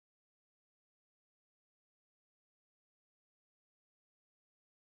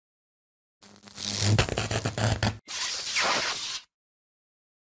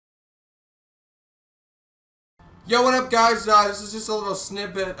Yo, what up, guys? This is just a little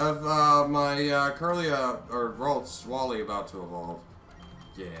snippet of my Curlia or Ralts Wally about to evolve.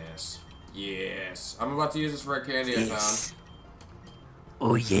 Yes, yes. I'm about to use this red candy I found.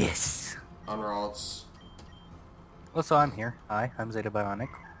 Oh yes. On Ralts. Also, I'm here. Hi, I'm Zeta Bionic.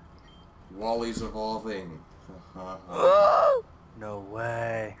 Wally's evolving. No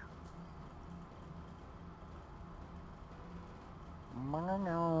way.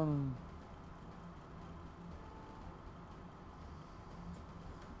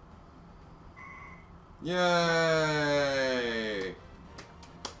 Yay!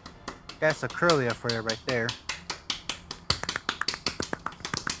 That's a Curlia for you right there.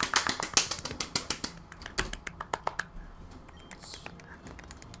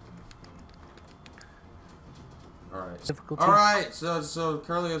 Alright, so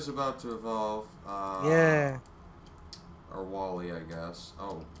Curlia's about to evolve. Yeah. Or Wally, I guess.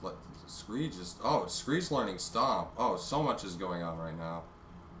 Oh, Screech just... Oh, Screech learning Stomp. Oh, so much is going on right now.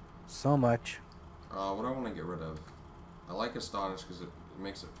 So much. What do I want to get rid of? I like Astonish because it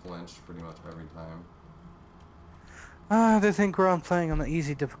makes it flinch pretty much every time. They think we're on playing on the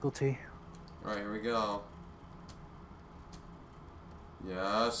easy difficulty. Alright, here we go.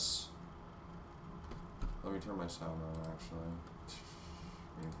 Yes. Let me turn my sound on, actually.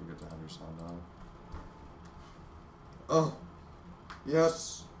 You forget to have your sound on. Oh!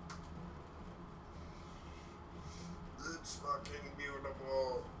 Yes! It's fucking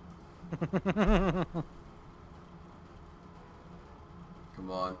beautiful! Come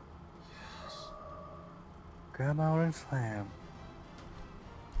on. Yes. Come out and slam.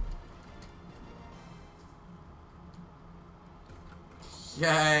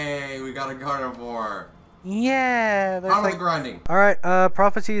 Yay! We got a carnivore! Yeah! Out of the grinding! Alright,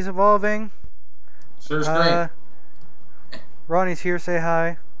 Prophecy is evolving. Sure's great. Ronnie's here, say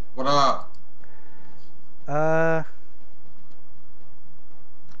hi. What up?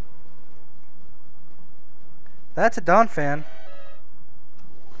 That's a Dawn fan.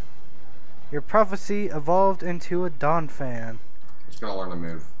 Your Prophecy evolved into a Dawn fan. Just gonna learn to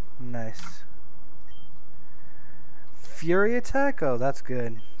move. Nice. Fury attack? Oh, that's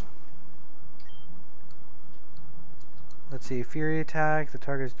good. Let's see. Fury attack. The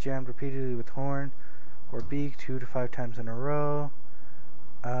target is jammed repeatedly with horn or beak 2 to 5 times in a row.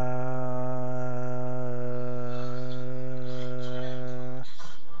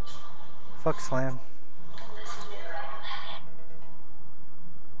 Fuck slam.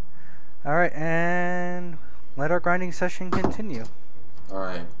 Alright, and let our grinding session continue.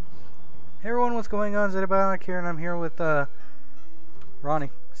 Alright. Hey everyone, what's going on? Zeta Bionic here, and I'm here with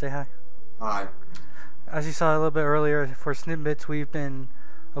Ronnie. Say hi. Hi. As you saw a little bit earlier, for snippets, we've been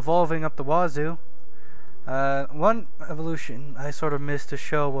evolving up the wazoo. One evolution I sort of missed to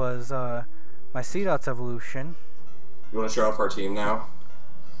show was my C-Dot's evolution. You want to show off our team now?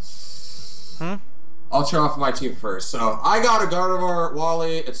 I'll show off my team first. So I got a Gardevoir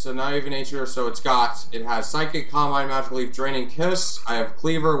Wally. It's a naive in nature, so it has Psychic, Calm Mind, Magical Leaf, Draining Kiss. I have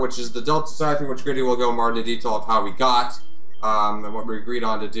Cleaver, which is the Delta side thing, which Gritty will go more into detail of how we got and what we agreed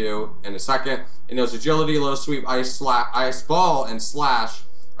on to do in a second. It knows Agility, Low Sweep, Ice Ball, and Slash.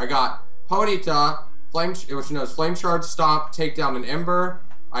 I got Ponyta, which knows Flame Charge, Stomp, Takedown, and Ember.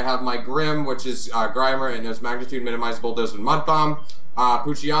 I have my Grim, which is Grimer. It knows Magnitude, Minimize, Bulldoze, and Mud Bomb.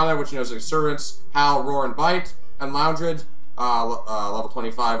 Puchiana, which knows Insurgence, Howl, Roar, and Bite, and Loundred, level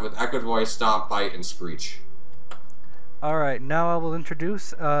 25 with Echo Voice, Stomp, Bite, and Screech. Alright, now I will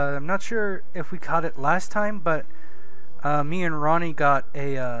introduce, I'm not sure if we caught it last time, but me and Ronnie got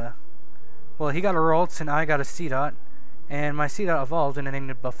a, well, he got a Ralts and I got a C-Dot, and my C-Dot evolved and I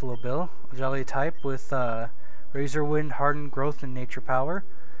named it Buffalo Bill, a Jelly type with Razor Wind, Hardened Growth, and Nature Power.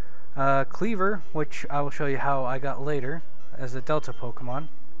 Cleaver, which I will show you how I got later, as a Delta Pokemon,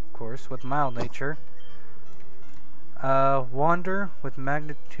 of course, with Mild Nature. Wander with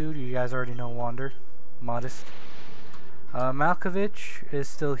Magnitude, you guys already know Wander, Modest. Malkovich is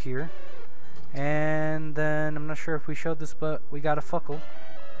still here. And then, I'm not sure if we showed this, but we got a Fuckle.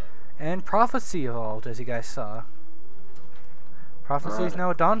 And Prophecy evolved, as you guys saw. Prophecy is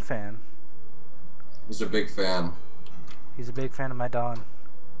now a Dawn fan. He's a big fan. He's a big fan of my Dawn.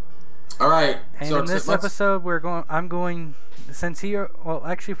 Alright, and so in this episode, I'm going, since well,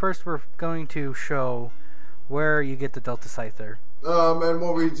 actually first we're going to show where you get the Delta Scyther. And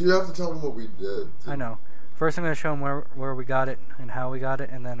you have to tell them what we did. I know. First I'm going to show them where we got it and how we got it,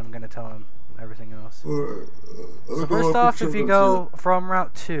 and then I'm going to tell them everything else. So first off, if you go from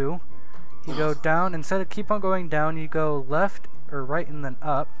Route 2, you go down, instead of keep on going down, you go left or right and then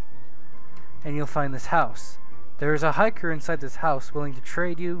up, and you'll find this house. There's a hiker inside this house willing to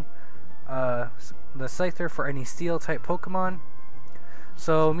trade you the Scyther for any steel type Pokemon.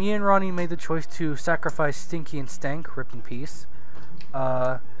 So me and Ronnie made the choice to sacrifice Stinky and Stank, rip in peace,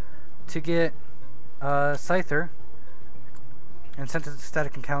 to get Scyther. And since it's a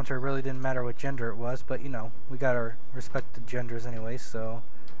static encounter, it really didn't matter what gender it was, but you know, we gotta respect the genders anyway, so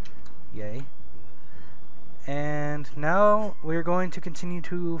yay. And now we're going to continue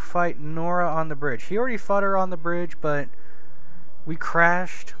to fight Nora on the bridge. He already fought her on the bridge, but we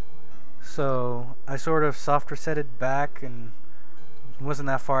crashed, so I sort of soft resetted back and it wasn't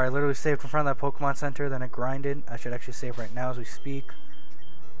that far. I literally saved in front of that Pokemon Center, then it grinded. I should actually save right now as we speak.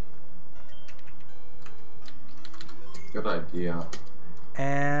 Good idea.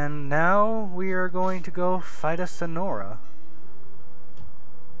 And now we are going to go fight a Sonora.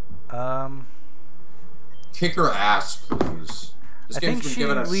 Kick her ass, please. This game's been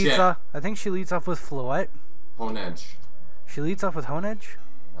giving us shit. I think she leads off with Floette. Honedge. She leads off with Honedge?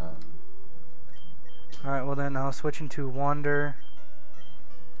 Alright, well then I'll switch into Wander.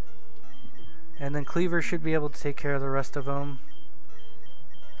 And then Cleaver should be able to take care of the rest of them.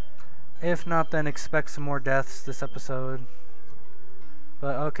 If not, then expect some more deaths this episode.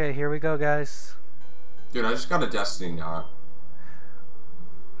 But okay, here we go, guys. Dude, I just got a Destiny knot.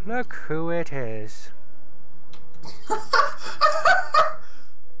 Look who it is.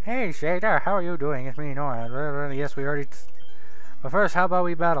 Hey, Shada, how are you doing? It's me, Nora. Yes, we already... But first, how about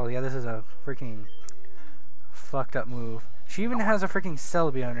we battle? Yeah, this is a freaking fucked up move. She even has a freaking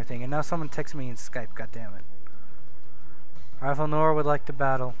Celebi on her thing, and now someone texts me in Skype, goddammit. Rifle Nora would like to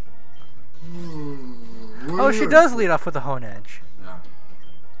battle. Oh, she does lead off with a Honedge. Yeah.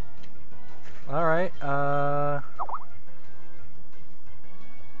 Alright,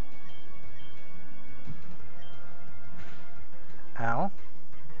 Ow.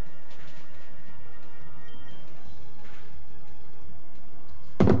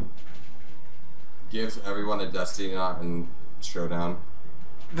 Gives everyone a Destiny knot and showdown.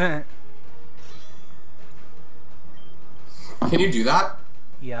 Can you do that?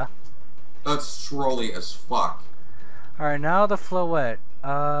 Yeah. That's trolly as fuck. Alright, now the Floette.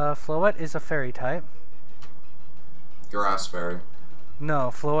 Floette is a fairy type. Grass fairy. No,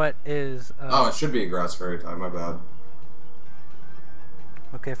 Floette is... oh, it should be a grass fairy type, my bad.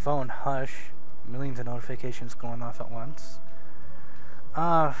 Okay, phone, hush. Millions of notifications going off at once.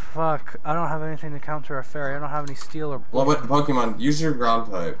 Ah, fuck. I don't have anything to counter a fairy. I don't have any steel or... Well, what Pokemon? Use your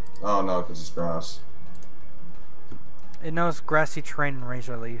ground type. Oh, no, because it's grass. It knows grassy terrain and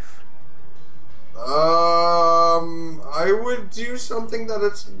razor leaf. I would do something that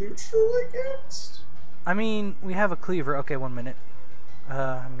it's neutral against. I mean, we have a Cleaver. Okay, 1 minute.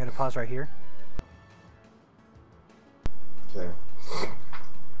 I'm gonna pause right here. Okay.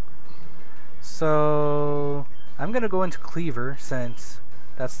 So... I'm gonna go into Cleaver, since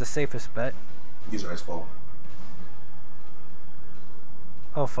that's the safest bet. Use Ice Ball.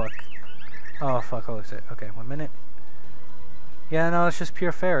 Oh, fuck. Oh, fuck, holy shit. Okay, 1 minute. Yeah, no, it's just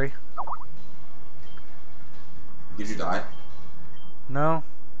pure fairy. Did you die? No.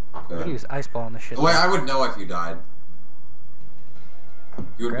 Good. I could use Ice Ball on this shit. Oh, wait, I would know if you died.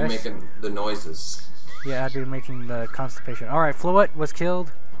 You would Grass? be making the noises. Yeah, I'd be making the constipation. Alright, Floette was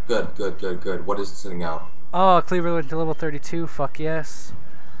killed. Good, good, good, good. What is it sitting out? Oh, Cleaver went to level 32. Fuck yes.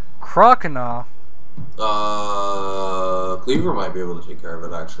 Croconaw. Cleaver might be able to take care of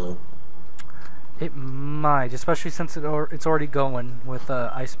it, actually. It might, especially since it's already going with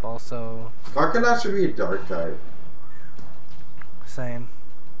Ice Ball, so... Croconaw should be a dark type. Same.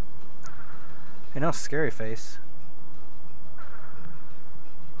 Hey, no, Scary Face.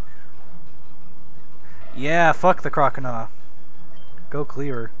 Yeah, fuck the Croconaw. Go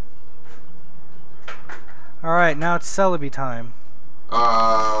Cleaver. Alright, now it's Celebi time.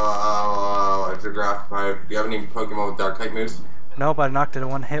 It's a graph type. Do you have any Pokemon with dark type moves? Nope, I knocked it in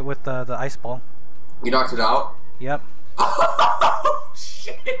one hit with the Ice Ball. You knocked it out? Yep. Oh,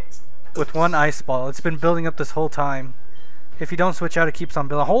 shit! With one Ice Ball. It's been building up this whole time. If you don't switch out, it keeps on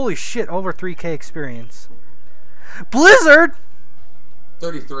building. Holy shit, over 3k experience. Blizzard!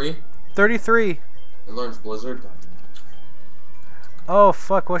 33. 33. It learns Blizzard. Oh,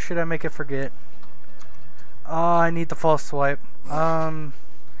 fuck, what should I make it forget? Oh, I need the false swipe. Summon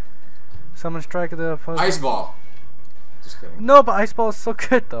strike of the opposing. Ice Ball. Just kidding. No, but Ice Ball is so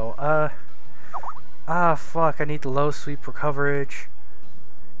good, though. Fuck, I need the low sweep for coverage.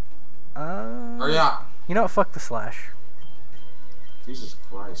 Hurry up. You know what, fuck the slash. Jesus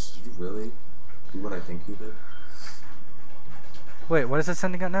Christ, did you really do what I think you did? Wait, what is it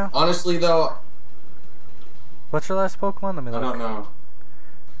sending out now? Honestly, though... What's your last Pokemon? Let me look. I don't know.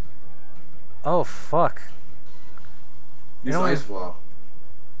 Oh, fuck. Use Ice Ball.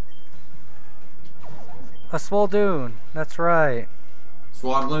 A Swoldoon. That's right.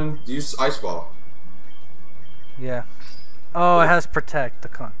 Swaddling, use Ice Ball. Yeah. Oh, it has Protect. The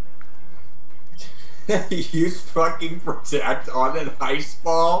con. Use fucking Protect on an Ice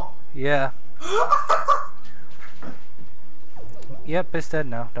Ball? Yeah. Yep, it's dead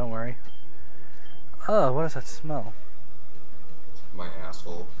now. Don't worry. Oh, what does that smell? My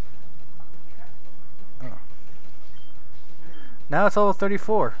asshole. Oh. Now it's level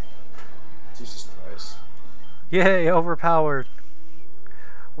 34. Jesus Christ. Yay, overpowered.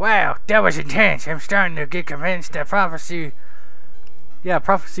 Wow, that was intense. I'm starting to get convinced that Prophecy... Yeah,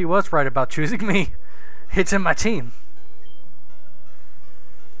 Prophecy was right about choosing me. It's in my team.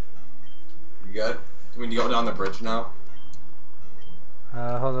 You good? Can you go down the bridge now?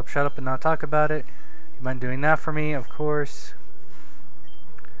 Hold up, shut up and not talk about it. You mind doing that for me? Of course.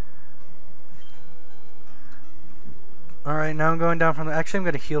 Alright, now I'm going down from the... Actually, I'm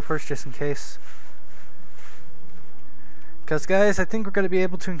going to heal first just in case. Because, guys, I think we're going to be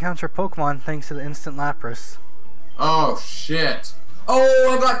able to encounter Pokemon thanks to the instant Lapras. Oh, shit.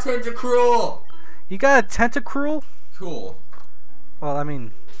 Oh, I got Tentacruel! You got a Tentacruel? Cool. Well, I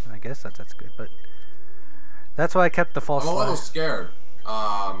mean, I guess that's good, but... That's why I kept the false I'm a swipe. little scared.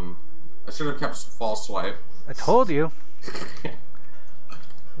 I should have kept false swipe. I told you.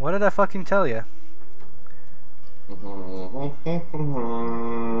 What did I fucking tell you? The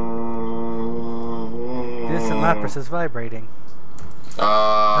instant Lapras is vibrating.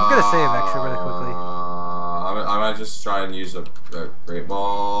 I'm gonna save actually really quickly. I might just try and use a Great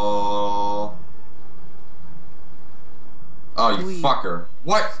Ball. Oh, you fucker.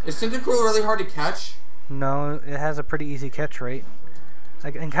 What? Is Tentacruel really hard to catch? No, it has a pretty easy catch rate. I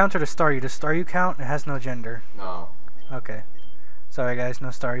encountered a Staryu. Does Staryu count? It has no gender. No. Okay. Sorry guys, no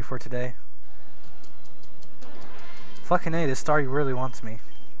Staryu for today. Fucking A, this Staryu really wants me.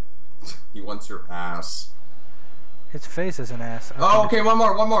 He wants your ass. Its face is an ass. Oh, okay, one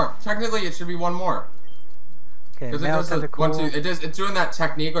more. Technically, it should be one more. Okay, because it's doing that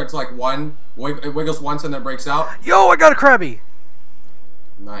technique where it's like one, it wiggles once and then breaks out. Yo, I got a Krabby!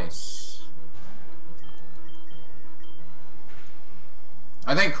 Nice.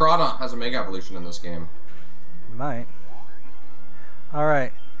 I think Crawdont has a Mega Evolution in this game. Might.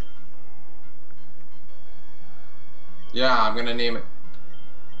 Alright. Yeah, I'm gonna name it.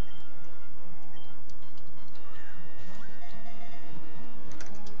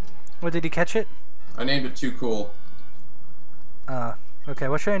 What, did you catch it? I named it Too Cool. Okay,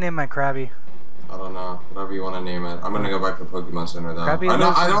 what should I name my Krabby? I don't know. Whatever you want to name it. I'm gonna go back to Pokemon Center though. I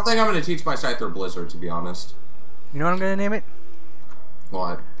don't think I'm gonna teach my Scyther Blizzard, to be honest. You know what I'm gonna name it?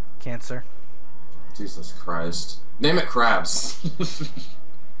 What? Cancer. Jesus Christ. Name it Krabs.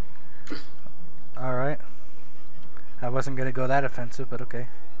 Alright. I wasn't gonna go that offensive, but okay.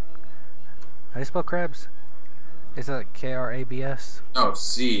 How do you spell crabs? Is it like K-R-A-B-S? No,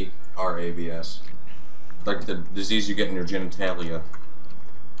 C-R-A-B-S. Like the disease you get in your genitalia.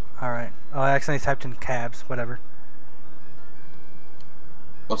 Alright. Oh, I accidentally typed in cabs, whatever.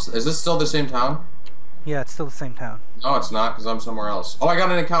 Is this still the same town? Yeah, it's still the same town. No, it's not, because I'm somewhere else. Oh, I got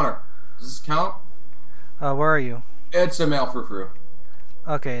an encounter. Does this count? Where are you? It's a male frou-frou.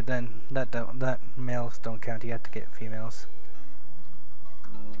 Okay, then that males don't count. You have to get females.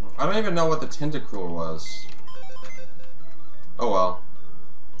 I don't even know what the Tentacruel was. Oh well.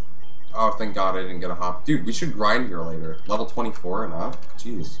 Oh, thank God I didn't get a hop. Dude, we should grind here later. Level 24 and up.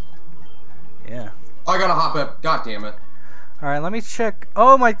 Jeez. Yeah. Oh, I got a hop up. God damn it. Alright, let me check.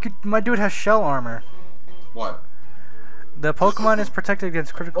 Oh, my dude has shell armor. What? The Pokemon is protected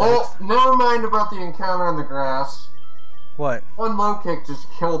against critical hits. Oh, never mind about the encounter in the grass. What? One low kick just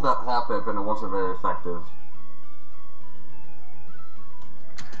killed that Hoppip and it wasn't very effective.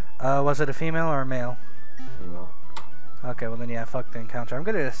 Was it a female or a male? Female. Okay, well then yeah, fuck the encounter. I'm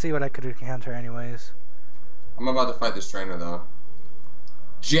gonna see what I could encounter anyways. I'm about to fight this trainer though.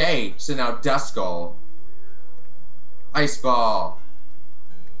 Jay, so now Duskull. Ice Ball.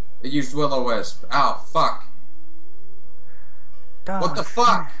 It used Will-O-Wisp. Ow, fuck. Oh, what the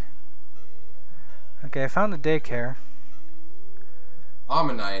fuck? Okay, I found the daycare.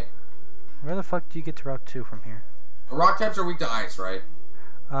 Ammonite. Where the fuck do you get to Route 2 from here? Rock types are weak to ice, right?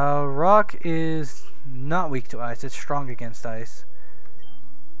 Rock is not weak to ice. It's strong against ice.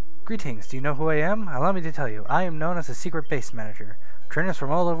 Greetings, do you know who I am? Allow me to tell you, I am known as a secret base manager. Trainers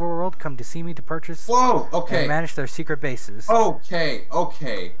from all over the world come to see me to purchase and manage their secret bases. Okay. I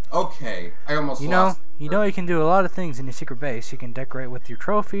almost lost. You know you can do a lot of things in your secret base. You can decorate with your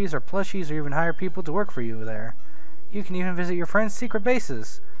trophies or plushies or even hire people to work for you there. You can even visit your friends' secret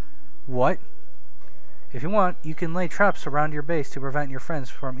bases. What? If you want, you can lay traps around your base to prevent your friends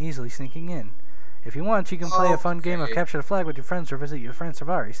from easily sneaking in. If you want, you can play a fun game of capture the flag with your friends or visit your friends'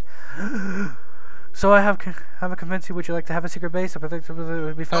 safaris. So I have convinced you. Would you like to have a secret base? I predict it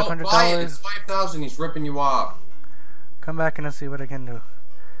would be $500. Don't buy it. It's 5,000. He's ripping you off. Come back and I'll see what I can do.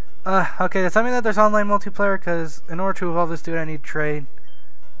 Okay, tell me that there's online multiplayer, because in order to evolve this dude, I need trade.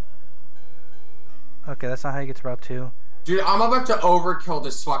 Okay, that's not how you get to Route 2. Dude, I'm about to overkill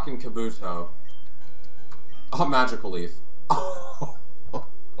this fucking Kabuto. Oh, Magical Leaf.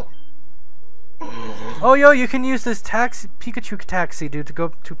 Oh, yo, you can use this Pikachu taxi, dude, to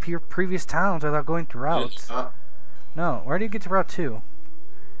go to previous towns without going through routes. No, where do you get to Route 2?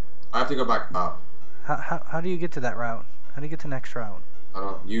 I have to go back up. How do you get to that route? How do you get to the next route? I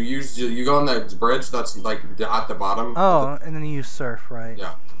don't. You go on the bridge that's like at the bottom. Oh, and then you use surf, right?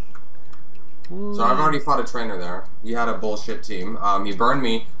 Yeah. Ooh. So I've already fought a trainer there. He had a bullshit team. He burned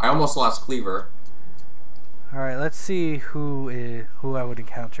me. I almost lost Cleaver. All right, let's see who I would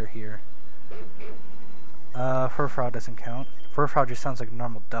encounter here. Furfrog doesn't count. Furfrog just sounds like a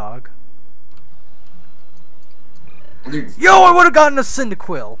normal dog. Dude. Yo, I would have gotten a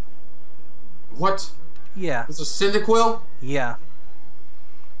Cyndaquil. What? Yeah. It's a Cyndaquil? Yeah.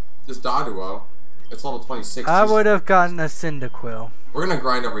 This Doduo. It's level 26. I would have gotten a Cyndaquil. We're gonna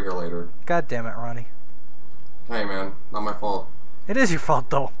grind over here later. God damn it, Ronnie. Hey man, not my fault. It is your fault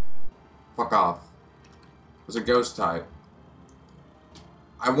though. Fuck off. It's a ghost type.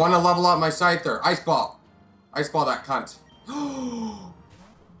 I want to level up my Scyther. Ice Ball. Ice Ball that cunt. I'm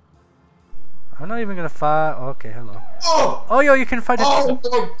not even gonna fight. Okay, hello. Oh! Oh, yo, you can fight it. Oh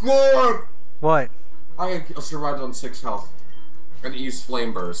my god! What? I survived on 6 health. And use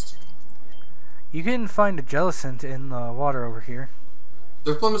Flame Burst. You can find a Jellicent in the water over here.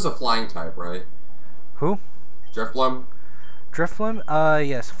 Drifblim is a flying type, right? Who? Drifblim? Drifblim?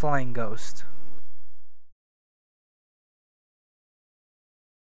 Yes, Flying Ghost.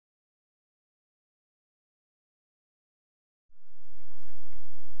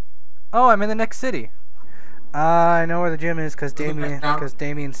 Oh, I'm in the next city. I know where the gym is because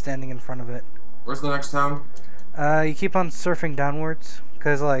Damien's standing in front of it. Where's the next town? You keep on surfing downwards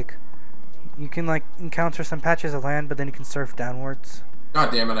because like you can like encounter some patches of land, but then you can surf downwards.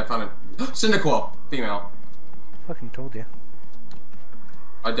 God damn it! I found it. Cyndaquil, female. Fucking told you.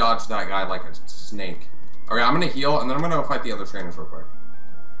 I dodged that guy like a snake. Okay, I'm gonna heal and then I'm gonna fight the other trainers real quick.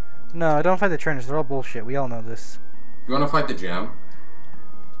 No, don't fight the trainers. They're all bullshit. We all know this. You wanna fight the gym?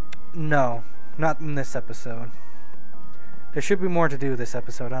 No, not in this episode. There should be more to do this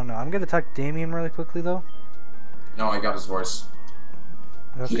episode. I don't know. I'm gonna talk to Damien really quickly though. No, I got his voice.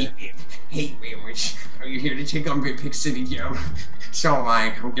 Okay. Hey, Rich. Are you here to take on Big Pig City Gym? So am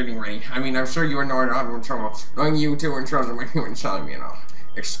I. I'm getting ready. I mean, I'm sure you are not in trouble. Knowing you two are in trouble when you were telling me, you know.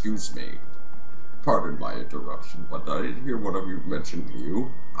 Excuse me. Pardon my interruption, but I didn't hear one of you mention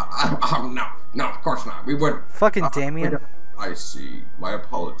you. No, of course not. We would. Fucking Damien. I see. My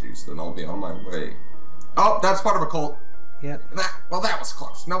apologies. Then I'll be on my way. Oh, that's part of a cult. Yeah. That was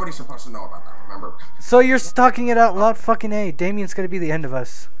close. Nobody's supposed to know about that, remember? So you're talking it out loud, fucking A. Damien's gonna be the end of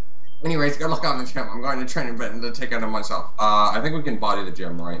us. Anyways, good luck on the gym. I'm going to train a bit and to take out of myself. I think we can body the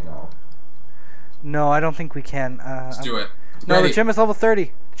gym right now. No, I don't think we can. Let's do it. No, Ready. the gym is level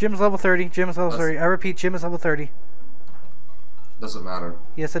 30. Gym is level 30. Gym is level 30. I repeat, gym is level 30. Doesn't matter.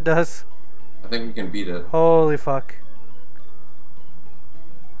 Yes, it does. I think we can beat it. Holy fuck.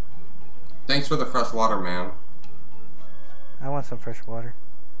 Thanks for the fresh water, man. I want some fresh water.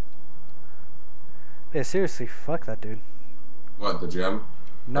 Yeah, seriously, fuck that dude. What, the gym?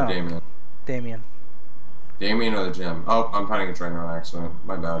 No. Or Damien? Damien. Damien or the gym? Oh, I'm fighting a trainer on accident.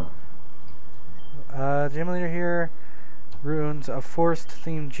 My bad. Gym leader here. Ruins a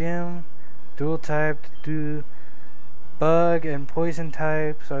forest-themed gym. Dual typed, bug and poison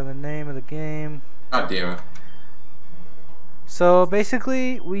types are the name of the game. God damn it. So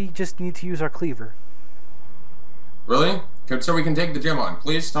basically, we just need to use our cleaver. Really? So we can take the gym on.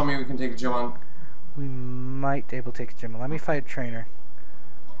 Please tell me we can take the gym on. We might be able to take a gym on. Let me fight a trainer.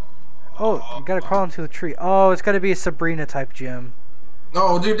 Oh, you gotta crawl into the tree. Oh, it's gotta be a Sabrina type gym.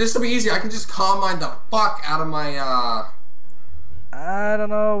 No, dude, this will be easy. I can just calm mine the fuck out of my, I don't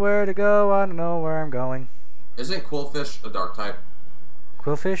know where to go. I don't know where I'm going. Isn't Quillfish a dark type?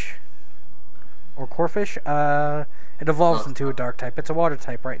 Quillfish? Or Corfish? It evolves into a dark type. It's a water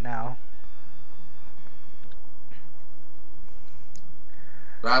type right now.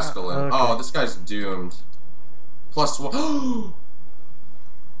 Basculin. Okay. Oh, this guy's doomed. +1.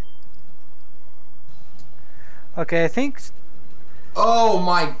 Okay, I think... Oh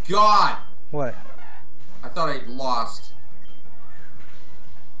my god! What? I thought I lost.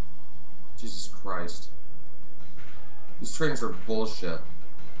 Jesus Christ. These trainers are bullshit.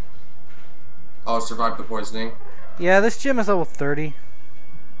 Oh, survived the poisoning. Yeah, this gym is level 30.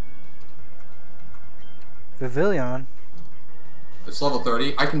 Pavilion. It's level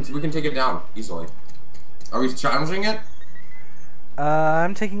 30. We can take it down easily. Are we challenging it?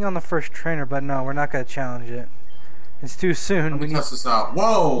 I'm taking on the first trainer, but no, we're not gonna challenge it. It's too soon. Let me test this out.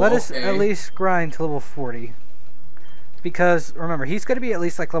 Whoa! Let us at least grind to level 40. Because, remember, he's gonna be at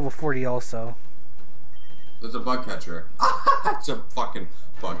least like level 40 also. There's a bug catcher. It's a fucking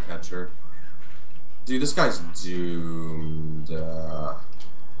bug catcher. Dude, this guy's doomed.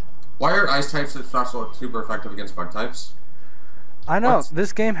 Why are ice types so super effective against bug types? I know, What?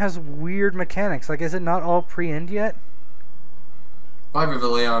 this game has weird mechanics. Like, is it not all pre-end yet? Bye,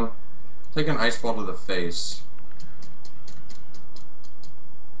 Pavilion. Take an ice ball to the face.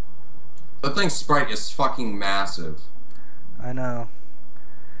 That thing's sprite is fucking massive. I know.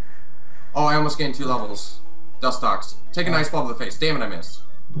 Oh, I almost gained 2 levels. Dustox. Take an ice ball to the face. Damn it, I missed.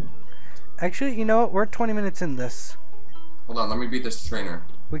 Actually, you know what? We're 20 minutes in this. Hold on, let me beat this trainer.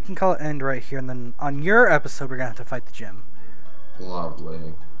 We can call it end right here, and then on your episode, we're gonna have to fight the gym.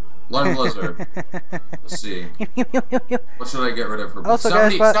 Lovely. Learn Blizzard. Let's see. What should I get rid of her? Also,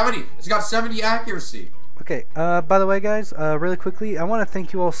 70, guys, 70! It's got 70 accuracy! Okay, by the way, guys, really quickly, I want to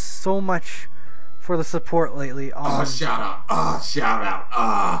thank you all so much for the support lately on... Oh, shout out. Ah, shout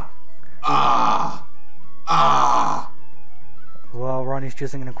out. Well, Ronnie's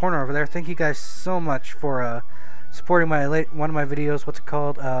jizzing in a corner over there. Thank you guys so much for supporting one of my videos. What's it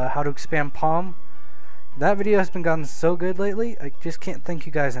called? How to expand Palm. That video has been gotten so good lately. I just can't thank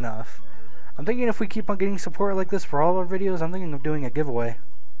you guys enough. I'm thinking if we keep on getting support like this for all our videos, I'm thinking of doing a giveaway.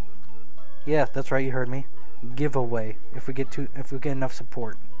 Yeah, that's right. You heard me. Giveaway. If we get enough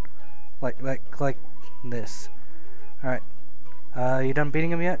support, like this. All right. You done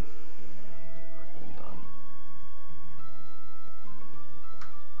beating him yet?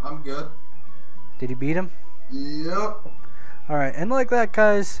 I'm good. Did you beat him? Yep. Alright, and like that,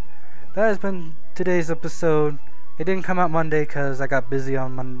 guys, that has been today's episode. It didn't come out Monday because I got busy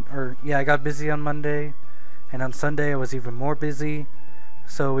on I got busy on Monday, and on Sunday I was even more busy,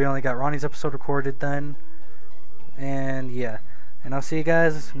 so we only got Ronnie's episode recorded then. And yeah, and I'll see you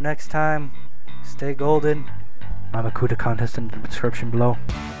guys next time. Stay golden. Mamakuta contest in the description below.